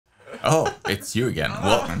Oh, it's you again.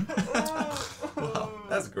 Welcome. Wow,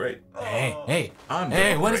 that's great. Hey,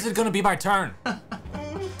 when is it gonna be my turn?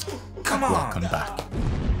 Come on. Welcome back.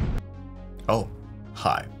 Oh,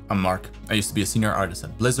 hi. I'm Mark. I used to be a senior artist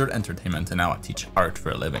at Blizzard Entertainment, and now I teach art for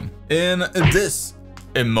a living. In this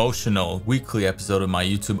emotional weekly episode of my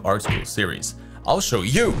YouTube art school series, I'll show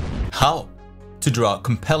you how to draw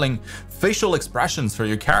compelling facial expressions for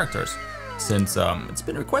your characters, since it's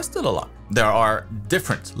been requested a lot. There are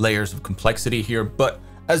different layers of complexity here, but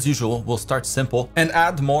as usual, we'll start simple and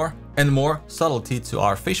add more and more subtlety to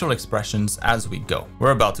our facial expressions as we go.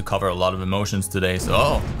 We're about to cover a lot of emotions today,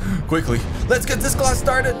 so quickly, let's get this class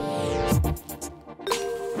started.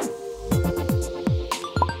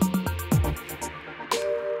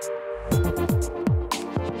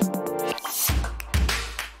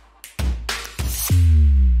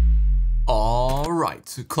 All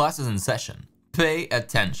right, class is in session. Pay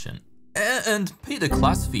attention. And pay the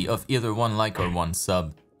class fee of either 1 like or 1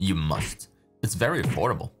 sub. You must. It's very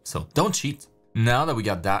affordable, so don't cheat. Now that we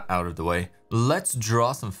got that out of the way, let's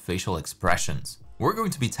draw some facial expressions. We're going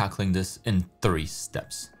to be tackling this in 3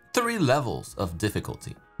 steps. 3 levels of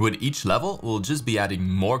difficulty. With each level, we'll just be adding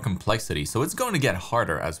more complexity, so it's going to get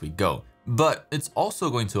harder as we go. But it's also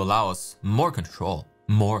going to allow us more control,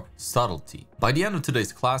 more subtlety. By the end of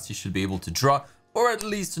today's class, you should be able to draw, or at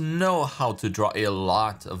least know how to draw a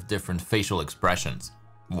lot of different facial expressions.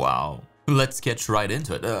 Wow. Let's get right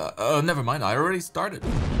into it. Never mind, I already started.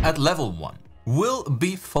 At level 1, we'll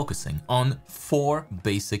be focusing on 4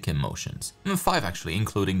 basic emotions. 5 actually,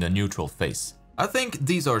 including the neutral face. I think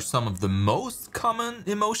these are some of the most common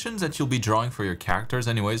emotions that you'll be drawing for your characters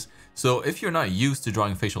anyways, so if you're not used to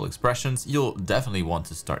drawing facial expressions, you'll definitely want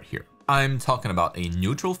to start here. I'm talking about a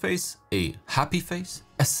neutral face, a happy face,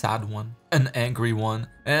 a sad one, an angry one,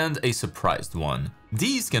 and a surprised one.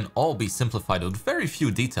 These can all be simplified with very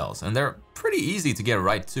few details, and they're pretty easy to get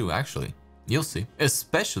right too, actually. You'll see,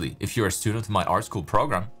 especially if you're a student of my art school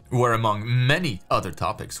program, where among many other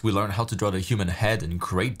topics, we learn how to draw the human head in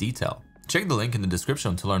great detail. Check the link in the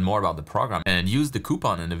description to learn more about the program, and use the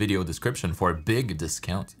coupon in the video description for a big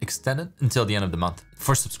discount, extended until the end of the month,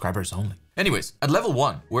 for subscribers only. Anyways, at level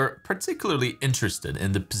 1, we're particularly interested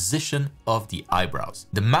in the position of the eyebrows,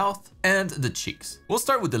 the mouth, and the cheeks. We'll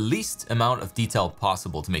start with the least amount of detail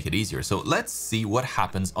possible to make it easier, so let's see what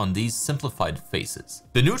happens on these simplified faces.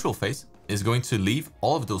 The neutral face is going to leave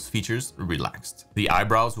all of those features relaxed. The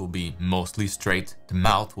eyebrows will be mostly straight, the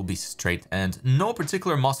mouth will be straight, and no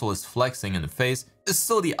particular muscle is flexing in the face,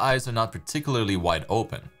 so the eyes are not particularly wide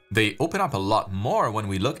open. They open up a lot more when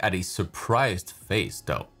we look at a surprised face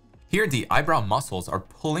though. Here, the eyebrow muscles are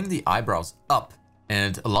pulling the eyebrows up,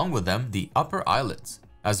 and along with them, the upper eyelids.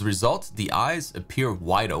 As a result, the eyes appear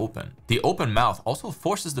wide open. The open mouth also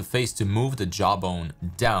forces the face to move the jawbone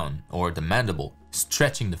down, or the mandible,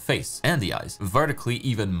 stretching the face and the eyes vertically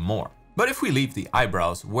even more. But if we leave the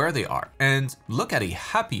eyebrows where they are and look at a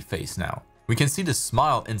happy face now, we can see the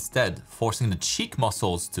smile instead forcing the cheek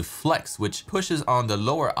muscles to flex, which pushes on the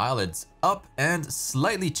lower eyelids up and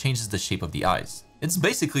slightly changes the shape of the eyes. It's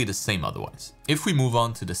basically the same otherwise. If we move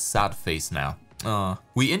on to the sad face now,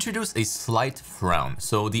 we introduce a slight frown,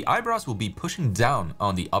 so the eyebrows will be pushing down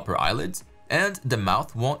on the upper eyelids, and the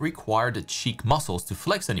mouth won't require the cheek muscles to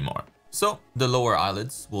flex anymore. So the lower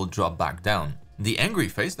eyelids will drop back down. The angry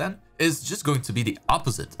face then is just going to be the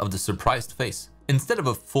opposite of the surprised face. Instead of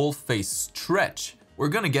a full face stretch, we're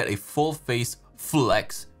gonna get a full face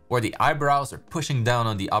flex, where the eyebrows are pushing down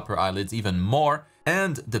on the upper eyelids even more,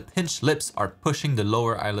 and the pinched lips are pushing the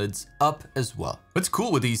lower eyelids up as well. What's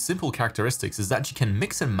cool with these simple characteristics is that you can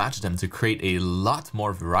mix and match them to create a lot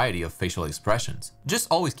more variety of facial expressions. Just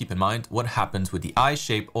always keep in mind what happens with the eye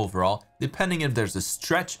shape overall, depending if there's a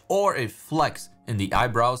stretch or a flex in the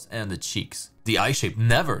eyebrows and the cheeks. The eye shape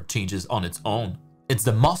never changes on its own. It's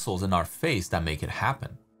the muscles in our face that make it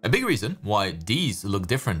happen. A big reason why these look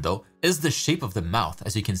different though is the shape of the mouth,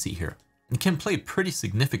 as you can see here. It can play a pretty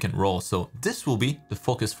significant role, so this will be the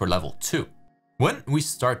focus for level 2. When we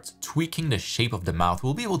start tweaking the shape of the mouth,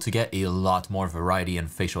 we'll be able to get a lot more variety in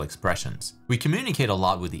facial expressions. We communicate a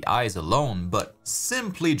lot with the eyes alone, but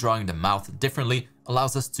simply drawing the mouth differently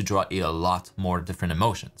allows us to draw a lot more different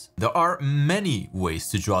emotions. There are many ways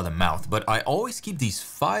to draw the mouth, but I always keep these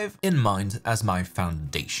 5 in mind as my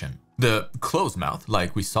foundation. The closed mouth,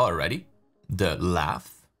 like we saw already, the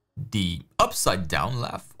laugh, the upside down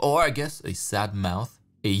laugh, or I guess a sad mouth,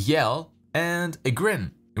 a yell, and a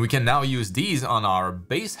grin. And we can now use these on our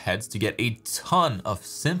base heads to get a ton of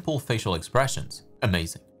simple facial expressions.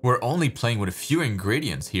 Amazing. We're only playing with a few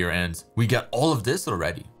ingredients here and we got all of this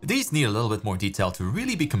already. These need a little bit more detail to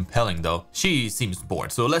really be compelling though. She seems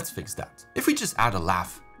bored, so let's fix that. If we just add a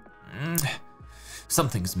laugh,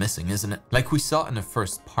 something's missing, isn't it? Like we saw in the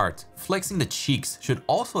first part, flexing the cheeks should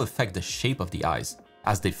also affect the shape of the eyes.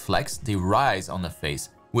 As they flex, they rise on the face,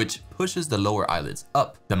 which pushes the lower eyelids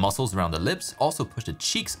up. The muscles around the lips also push the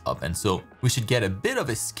cheeks up, and so we should get a bit of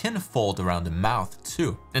a skin fold around the mouth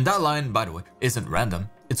too. And that line, by the way, isn't random.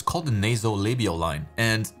 It's called the nasolabial line,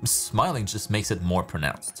 and smiling just makes it more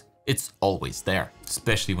pronounced. It's always there,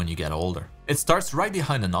 especially when you get older. It starts right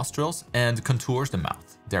behind the nostrils and contours the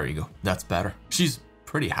mouth. There you go, that's better. She's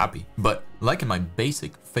pretty happy, but like in my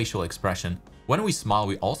basic facial expression, when we smile,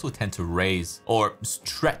 we also tend to raise or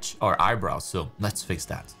stretch our eyebrows, so let's fix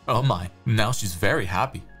that. Oh my, now she's very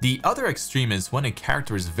happy. The other extreme is when a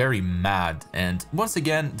character is very mad, and once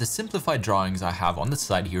again, the simplified drawings I have on the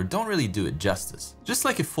side here don't really do it justice. Just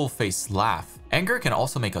like a full-face laugh, anger can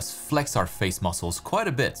also make us flex our face muscles quite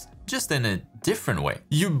a bit, just in a different way.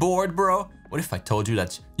 You bored, bro? What if I told you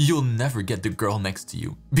that you'll never get the girl next to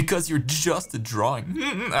you because you're just a drawing?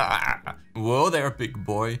 Whoa there, big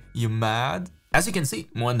boy. You mad? As you can see,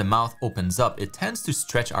 when the mouth opens up, it tends to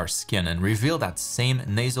stretch our skin and reveal that same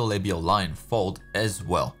nasolabial line fold as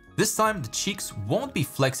well. This time, the cheeks won't be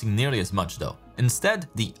flexing nearly as much though. Instead,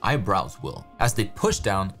 the eyebrows will. As they push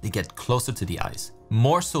down, they get closer to the eyes,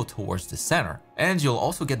 more so towards the center. And you'll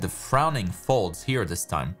also get the frowning folds here this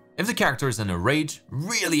time. If the character is in a rage,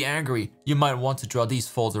 really angry, you might want to draw these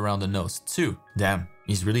folds around the nose too. Damn,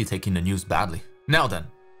 he's really taking the news badly. Now then,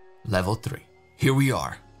 level 3. Here we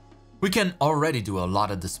are. We can already do a lot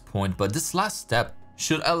at this point, but this last step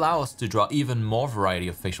should allow us to draw even more variety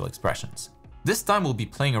of facial expressions. This time we'll be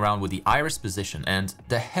playing around with the iris position and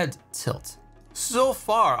the head tilt. So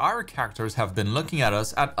far, our characters have been looking at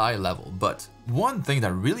us at eye level, but one thing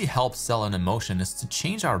that really helps sell an emotion is to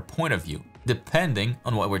change our point of view, depending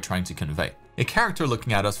on what we're trying to convey. A character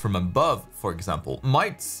looking at us from above, for example,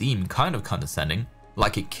 might seem kind of condescending,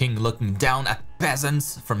 like a king looking down at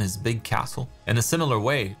peasants from his big castle. In a similar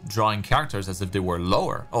way, drawing characters as if they were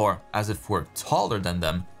lower or as if we're taller than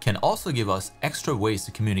them can also give us extra ways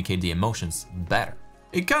to communicate the emotions better.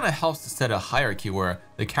 It kind of helps to set a hierarchy where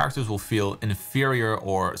the characters will feel inferior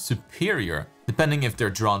or superior, depending if they're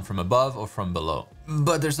drawn from above or from below.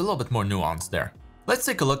 But there's a little bit more nuance there. Let's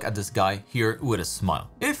take a look at this guy here with a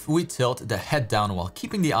smile. If we tilt the head down while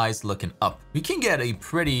keeping the eyes looking up, we can get a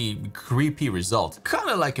pretty creepy result, kind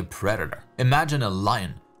of like a predator. Imagine a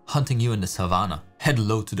lion hunting you in the savannah, head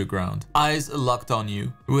low to the ground, eyes locked on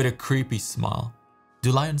you with a creepy smile.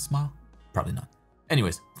 Do lions smile? Probably not.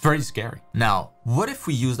 Anyways, very scary. Now, what if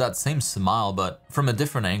we use that same smile but from a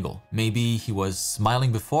different angle? Maybe he was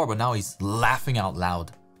smiling before, but now he's laughing out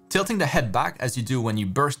loud. Tilting the head back as you do when you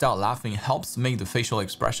burst out laughing helps make the facial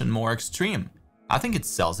expression more extreme. I think it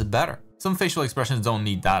sells it better. Some facial expressions don't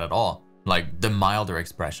need that at all, like the milder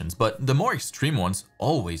expressions, but the more extreme ones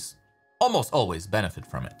almost always benefit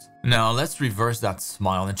from it. Now let's reverse that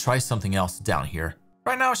smile and try something else down here.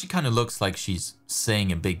 Right now she kind of looks like she's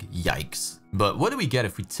saying a big yikes. But what do we get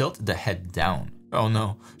if we tilt the head down? Oh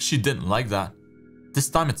no, she didn't like that. This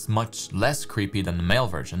time it's much less creepy than the male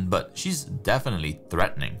version, but she's definitely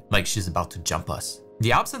threatening, like she's about to jump us.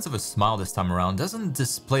 The absence of a smile this time around doesn't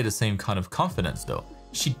display the same kind of confidence though.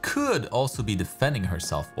 She could also be defending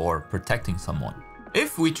herself or protecting someone.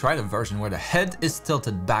 If we try the version where the head is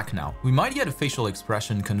tilted back now, we might get a facial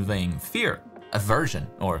expression conveying fear, aversion,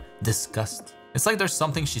 or disgust. It's like there's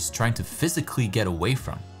something she's trying to physically get away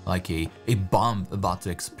from, like a bomb about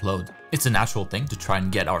to explode. It's a natural thing to try and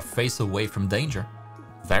get our face away from danger.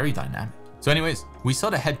 Very dynamic. So anyways, we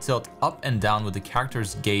saw the head tilt up and down with the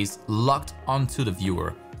character's gaze locked onto the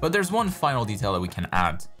viewer, but there's one final detail that we can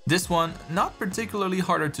add. This one, not particularly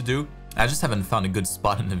harder to do. I just haven't found a good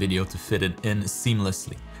spot in the video to fit it in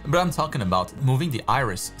seamlessly. But I'm talking about moving the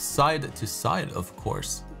iris side to side, of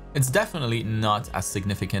course. It's definitely not as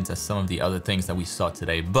significant as some of the other things that we saw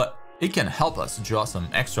today, but it can help us draw some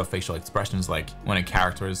extra facial expressions, like when a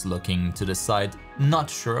character is looking to the side, not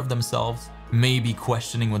sure of themselves, maybe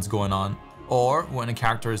questioning what's going on, or when a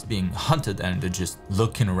character is being hunted and they're just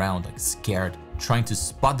looking around like scared, trying to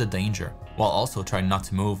spot the danger, while also trying not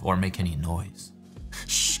to move or make any noise.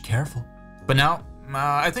 Shh, careful. But now,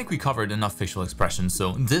 I think we covered enough facial expressions,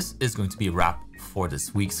 so this is going to be a wrap for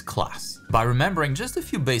this week's class. By remembering just a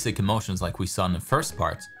few basic emotions like we saw in the first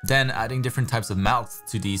part, then adding different types of mouths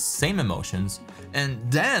to these same emotions, and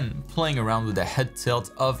then playing around with the head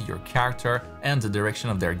tilt of your character and the direction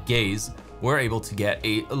of their gaze, we're able to get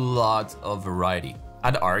a lot of variety.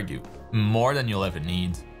 I'd argue, more than you'll ever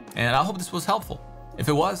need. And I hope this was helpful. If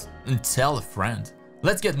it was, then tell a friend.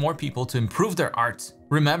 Let's get more people to improve their art.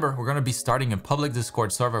 Remember, we're gonna be starting a public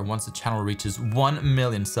Discord server once the channel reaches 1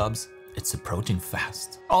 million subs. It's approaching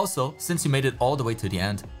fast. Also, since you made it all the way to the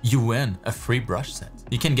end, you win a free brush set.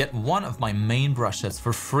 You can get one of my main brush sets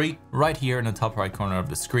for free right here in the top right corner of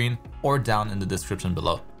the screen or down in the description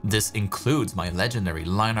below. This includes my legendary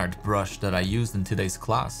line art brush that I used in today's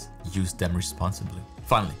class. Use them responsibly.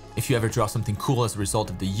 Finally, if you ever draw something cool as a result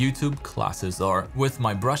of the YouTube classes or with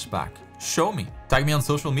my brush back, show me. Tag me on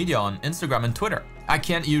social media on Instagram and Twitter. I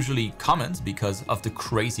can't usually comment because of the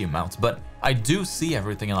crazy amount, but I do see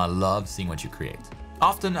everything and I love seeing what you create.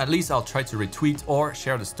 Often, at least I'll try to retweet or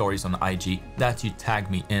share the stories on IG that you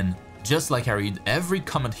tag me in. Just like I read every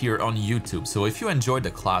comment here on YouTube, so if you enjoyed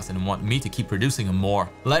the class and want me to keep producing more,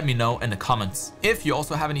 let me know in the comments. If you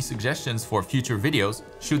also have any suggestions for future videos,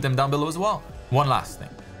 shoot them down below as well. One last thing.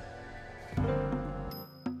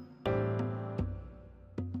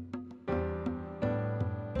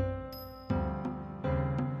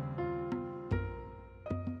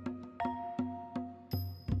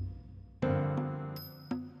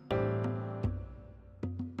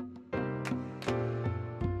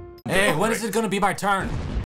 Hey, when is it gonna be my turn?